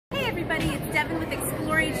Devan with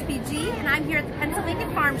Explore HPG, and I'm here at the Pennsylvania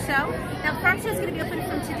Farm Show. Now, the farm show is going to be open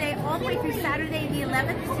from today all the way through Saturday the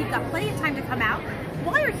 11th, so you've got plenty of time to come out.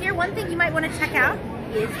 While you're here, one thing you might want to check out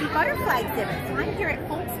is the butterfly exhibit. So I'm here at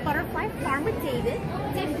Folks Butterfly Farm with David.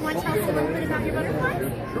 David, you want to tell us a little bit about your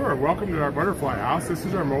butterflies? Sure. Welcome to our butterfly house. This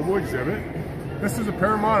is our mobile exhibit. This is a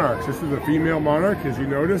pair of monarchs. This is a female monarch. As you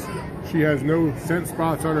notice, she has no scent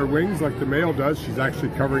spots on her wings like the male does. She's actually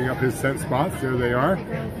covering up his scent spots. There they are.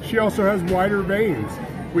 She also has wider veins.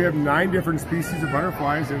 We have 9 different species of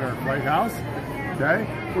butterflies in our flight house.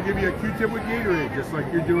 Okay, we'll give you a Q-tip with Gatorade, just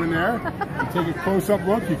like you're doing there. You take a close-up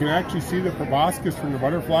look, you can actually see the proboscis from the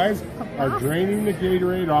butterflies are draining the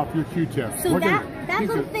Gatorade off your Q-tip. So that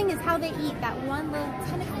little thing is how they eat, that one little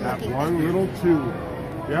tentacle. That one little tube.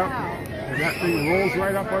 Yep. Wow. And that thing rolls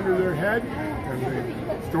right up under their head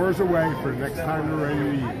and stores away for the next time they're ready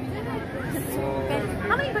to eat.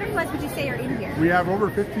 How many butterflies would you say are in here? We have over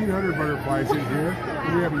 1,500 butterflies in here,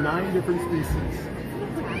 and we have 9 different species.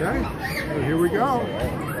 Okay, so here we go.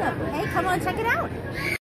 Awesome. Hey, come on, check it out.